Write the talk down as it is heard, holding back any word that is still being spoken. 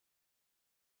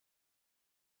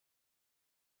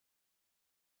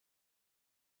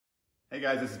Hey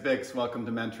guys, this is BiXX. Welcome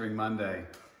to Mentoring Monday.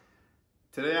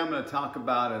 Today I'm going to talk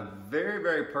about a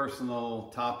very personal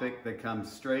topic that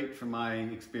comes straight from my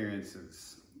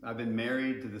experiences. I've been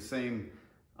married to the same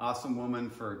awesome woman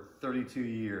for 32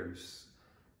 years.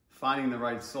 Finding the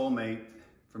right soulmate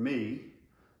for me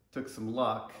took some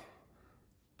luck,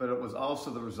 but it was also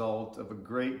the result of a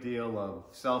great deal of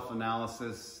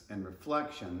self-analysis and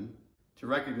reflection to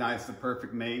recognize the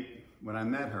perfect mate when I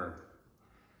met her.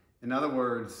 In other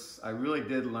words, I really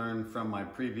did learn from my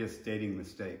previous dating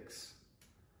mistakes.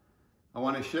 I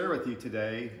want to share with you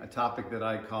today a topic that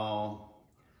I call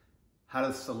how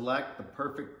to select the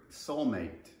perfect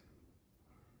soulmate.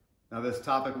 Now, this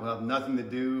topic will have nothing to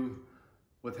do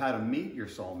with how to meet your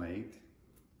soulmate.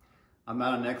 I'm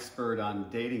not an expert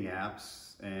on dating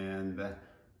apps and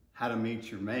how to meet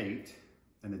your mate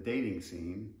in the dating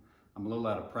scene. I'm a little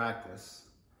out of practice.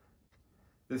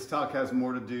 This talk has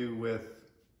more to do with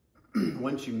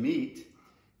once you meet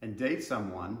and date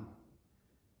someone,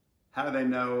 how do they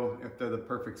know if they're the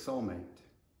perfect soulmate?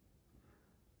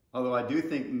 Although I do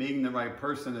think meeting the right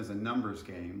person is a numbers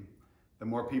game. The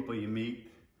more people you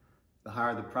meet, the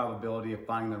higher the probability of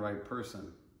finding the right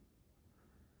person.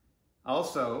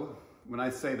 Also, when I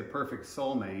say the perfect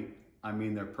soulmate, I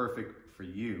mean they're perfect for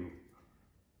you.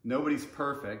 Nobody's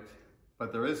perfect,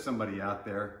 but there is somebody out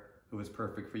there who is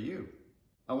perfect for you.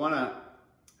 I want to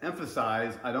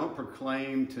emphasize, I don't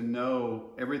proclaim to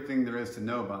know everything there is to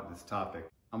know about this topic.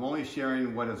 I'm only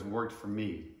sharing what has worked for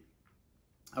me.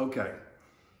 Okay,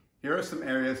 here are some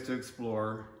areas to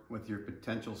explore with your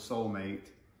potential soulmate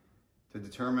to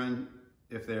determine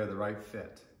if they are the right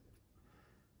fit.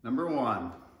 Number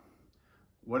one,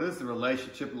 what is the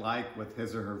relationship like with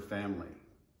his or her family?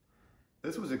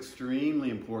 This was extremely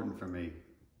important for me.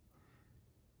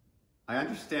 I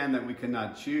understand that we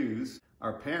cannot choose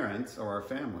our parents or our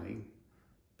family,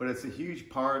 but it's a huge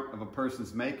part of a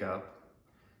person's makeup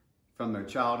from their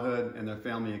childhood and their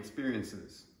family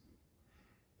experiences.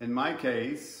 In my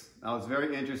case, I was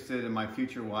very interested in my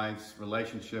future wife's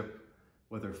relationship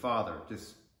with her father.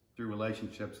 Just through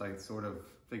relationships, I sort of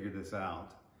figured this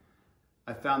out.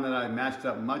 I found that I matched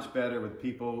up much better with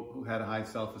people who had a high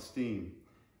self-esteem.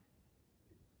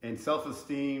 And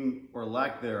self-esteem, or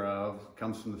lack thereof,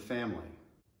 comes from the family.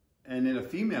 And in a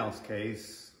female's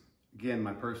case, again,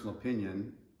 my personal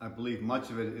opinion, I believe much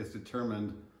of it is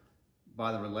determined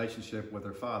by the relationship with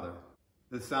her father.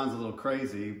 This sounds a little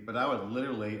crazy, but I would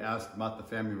literally ask about the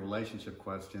family relationship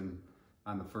question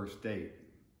on the first date.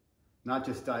 Not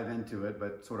just dive into it,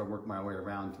 but sort of work my way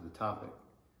around to the topic.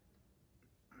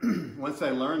 Once I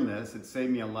learned this, it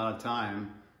saved me a lot of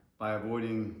time by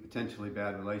avoiding potentially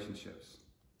bad relationships.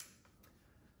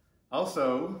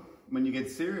 Also, when you get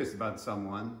serious about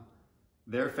someone,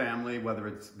 their family, whether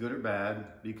it's good or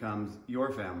bad, becomes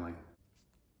your family.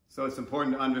 So it's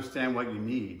important to understand what you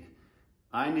need.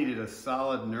 I needed a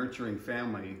solid, nurturing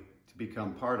family to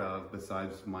become part of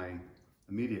besides my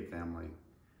immediate family.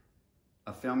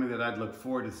 A family that I'd look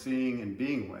forward to seeing and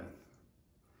being with.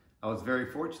 I was very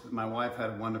fortunate that my wife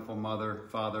had a wonderful mother,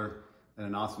 father, and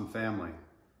an awesome family.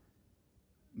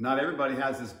 Not everybody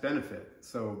has this benefit,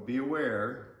 so be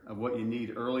aware of what you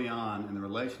need early on in the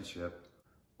relationship,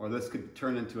 or this could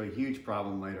turn into a huge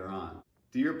problem later on.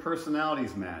 Do your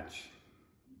personalities match?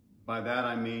 By that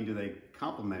I mean, do they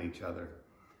complement each other?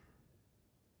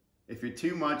 If you're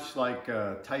too much like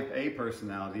type A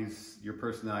personalities, your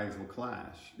personalities will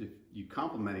clash. If you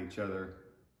complement each other,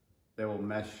 they will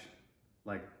mesh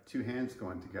like two hands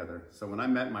going together. So when I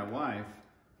met my wife,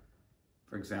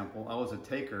 for example, I was a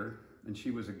taker and she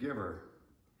was a giver.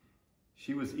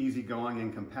 She was easygoing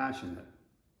and compassionate.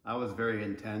 I was very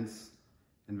intense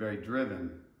and very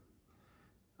driven.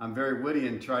 I'm very witty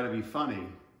and try to be funny,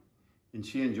 and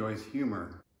she enjoys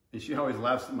humor, and she always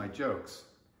laughs at my jokes.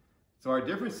 So our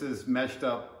differences meshed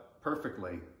up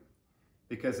perfectly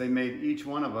because they made each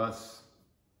one of us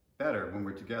better when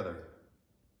we're together.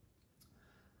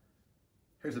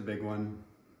 Here's a big one.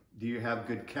 Do you have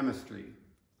good chemistry?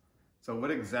 So what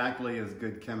exactly is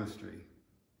good chemistry?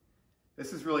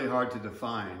 This is really hard to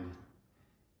define.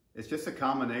 It's just a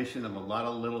combination of a lot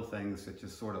of little things that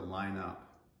just sort of line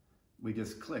up. We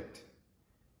just clicked.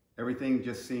 Everything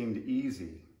just seemed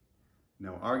easy.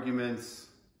 No arguments.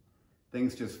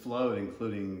 Things just flowed,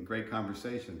 including great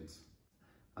conversations.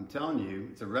 I'm telling you,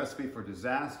 it's a recipe for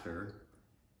disaster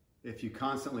if you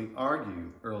constantly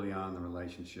argue early on in the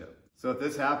relationship. So if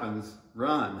this happens,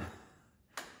 run.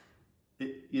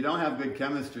 You don't have good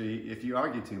chemistry if you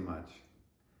argue too much.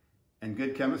 And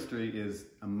good chemistry is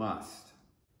a must.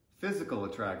 Physical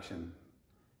attraction.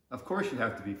 Of course you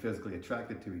have to be physically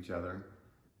attracted to each other,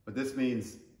 but this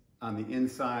means on the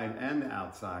inside and the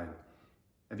outside.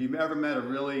 Have you ever met a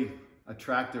really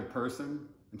attractive person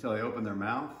until they open their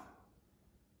mouth?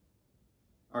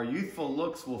 Our youthful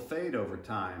looks will fade over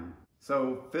time.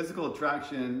 So physical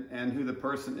attraction and who the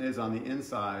person is on the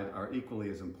inside are equally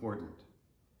as important.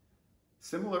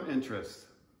 Similar interests.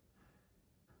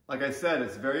 Like I said,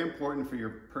 it's very important for your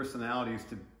personalities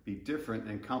to be different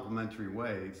in complementary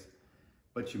ways,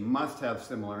 but you must have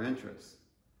similar interests.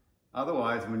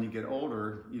 Otherwise, when you get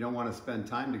older, you don't want to spend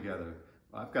time together.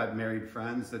 I've got married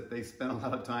friends that they spend a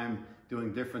lot of time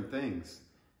doing different things.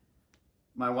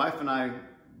 My wife and I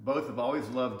both have always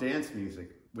loved dance music.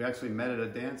 We actually met at a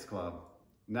dance club.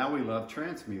 Now we love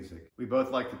trance music. We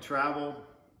both like to travel.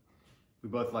 We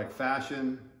both like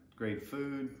fashion, great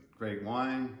food, great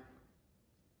wine.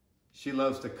 She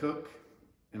loves to cook,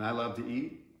 and I love to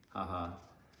eat. Haha.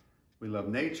 We love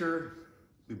nature.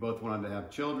 We both wanted to have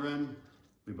children.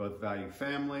 We both value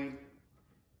family.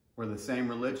 We're the same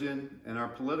religion, and our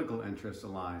political interests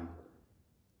align.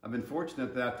 I've been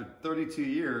fortunate that after 32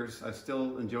 years, I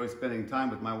still enjoy spending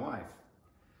time with my wife.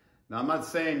 Now, I'm not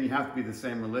saying you have to be the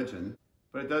same religion,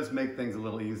 but it does make things a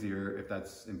little easier if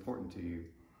that's important to you.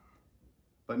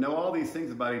 But know all these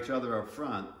things about each other up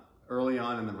front, early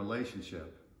on in the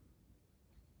relationship.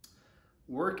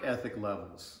 Work ethic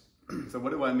levels. So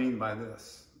what do I mean by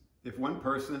this? If one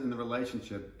person in the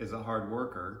relationship is a hard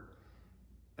worker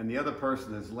and the other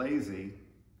person is lazy,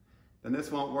 then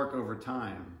this won't work over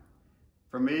time.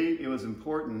 For me, it was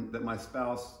important that my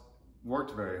spouse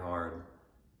worked very hard.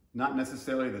 Not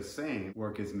necessarily the same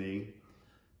work as me,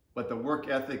 but the work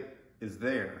ethic is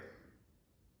there.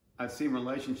 I've seen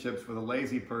relationships where the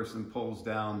lazy person pulls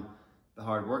down the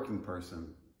hard-working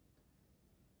person.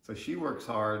 So she works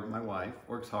hard, my wife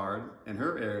works hard in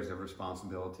her areas of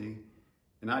responsibility,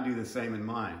 and I do the same in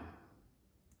mine.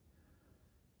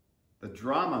 The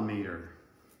drama meter,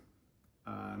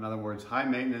 in other words, high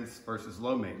maintenance versus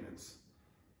low maintenance.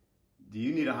 Do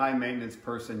you need a high maintenance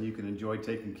person you can enjoy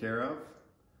taking care of?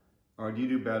 Or do you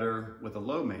do better with a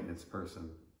low maintenance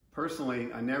person?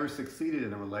 Personally, I never succeeded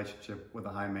in a relationship with a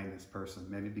high maintenance person,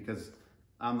 maybe because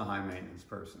I'm the high maintenance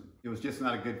person. It was just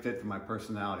not a good fit for my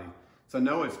personality. So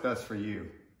know what's best for you.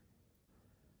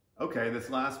 Okay,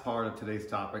 this last part of today's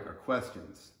topic are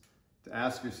questions to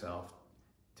ask yourself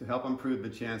to help improve the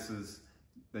chances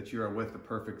that you are with the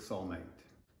perfect soulmate.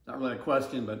 Not really a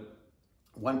question, but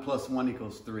 1 +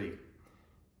 1 = 3.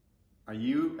 Are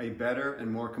you a better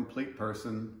and more complete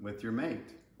person with your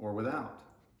mate or without?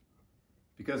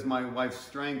 Because my wife's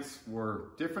strengths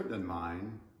were different than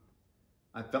mine,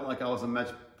 I felt like I was a much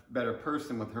better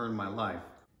person with her in my life.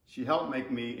 She helped make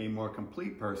me a more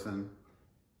complete person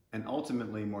and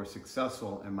ultimately more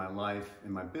successful in my life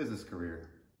and my business career.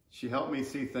 She helped me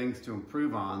see things to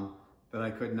improve on that I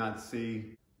could not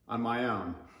see on my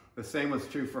own. The same was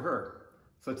true for her.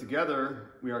 So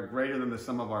together, we are greater than the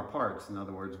sum of our parts. In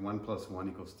other words, 1 +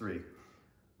 1 = 3.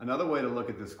 Another way to look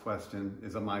at this question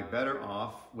is, am I better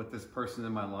off with this person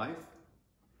in my life?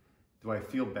 Do I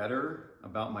feel better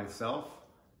about myself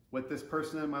with this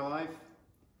person in my life?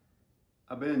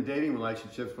 I've been in dating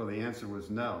relationships where the answer was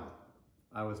no.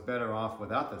 I was better off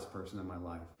without this person in my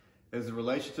life. Is the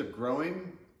relationship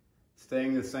growing,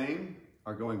 staying the same,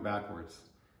 or going backwards?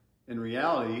 In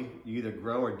reality, you either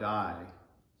grow or die.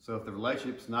 So if the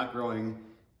relationship's not growing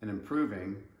and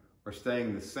improving or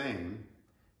staying the same,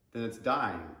 then it's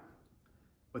dying.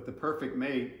 With the perfect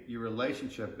mate, your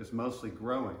relationship is mostly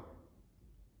growing.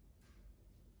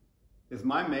 Is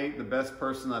my mate the best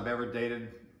person I've ever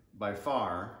dated by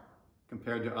far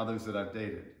compared to others that I've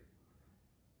dated?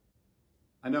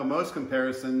 I know most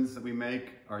comparisons that we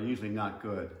make are usually not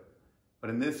good, but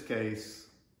in this case,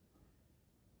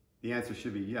 the answer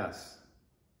should be yes.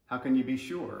 How can you be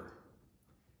sure?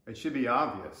 It should be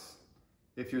obvious.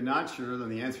 If you're not sure, then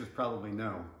the answer is probably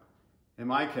no. In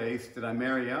my case, did I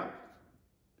marry up?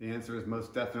 The answer is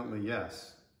most definitely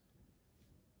yes.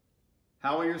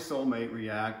 How will your soulmate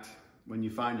react when you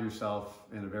find yourself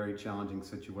in a very challenging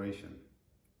situation?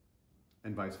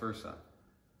 And vice versa.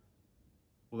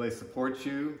 Will they support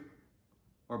you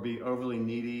or be overly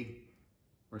needy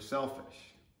or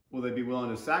selfish? Will they be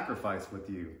willing to sacrifice with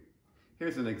you?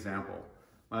 Here's an example.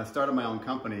 When I started my own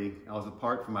company, I was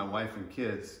apart from my wife and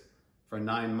kids for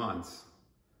 9 months,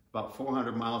 about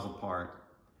 400 miles apart,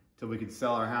 till we could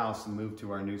sell our house and move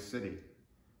to our new city.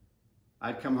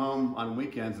 I'd come home on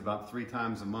weekends about 3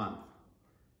 times a month.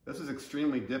 This was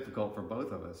extremely difficult for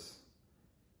both of us.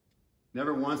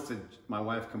 Never once did my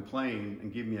wife complain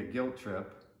and give me a guilt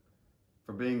trip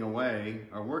for being away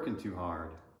or working too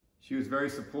hard. She was very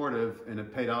supportive, and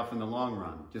it paid off in the long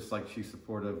run, just like she's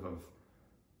supportive of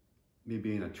me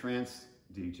being a trance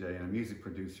DJ and a music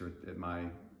producer at my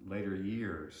later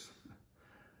years.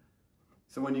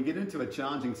 So when you get into a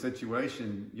challenging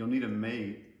situation, you'll need a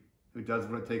mate who does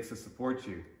what it takes to support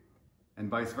you, and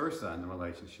vice versa in the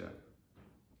relationship.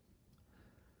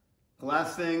 The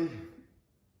last thing,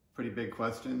 pretty big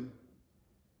question,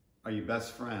 are you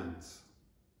best friends?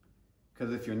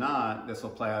 Because if you're not, this will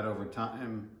play out over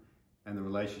time and the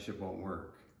relationship won't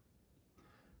work.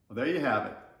 Well, there you have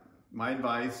it. My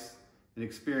advice and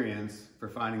experience for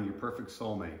finding your perfect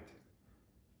soulmate.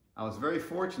 I was very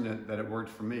fortunate that it worked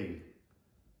for me,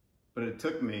 but it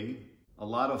took me a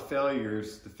lot of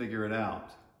failures to figure it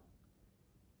out.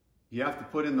 You have to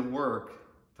put in the work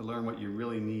to learn what you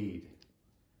really need.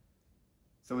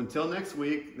 So until next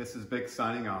week, this is BiXX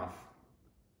signing off.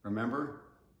 Remember,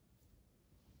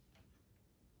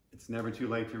 it's never too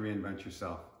late to reinvent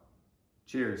yourself.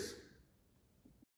 Cheers.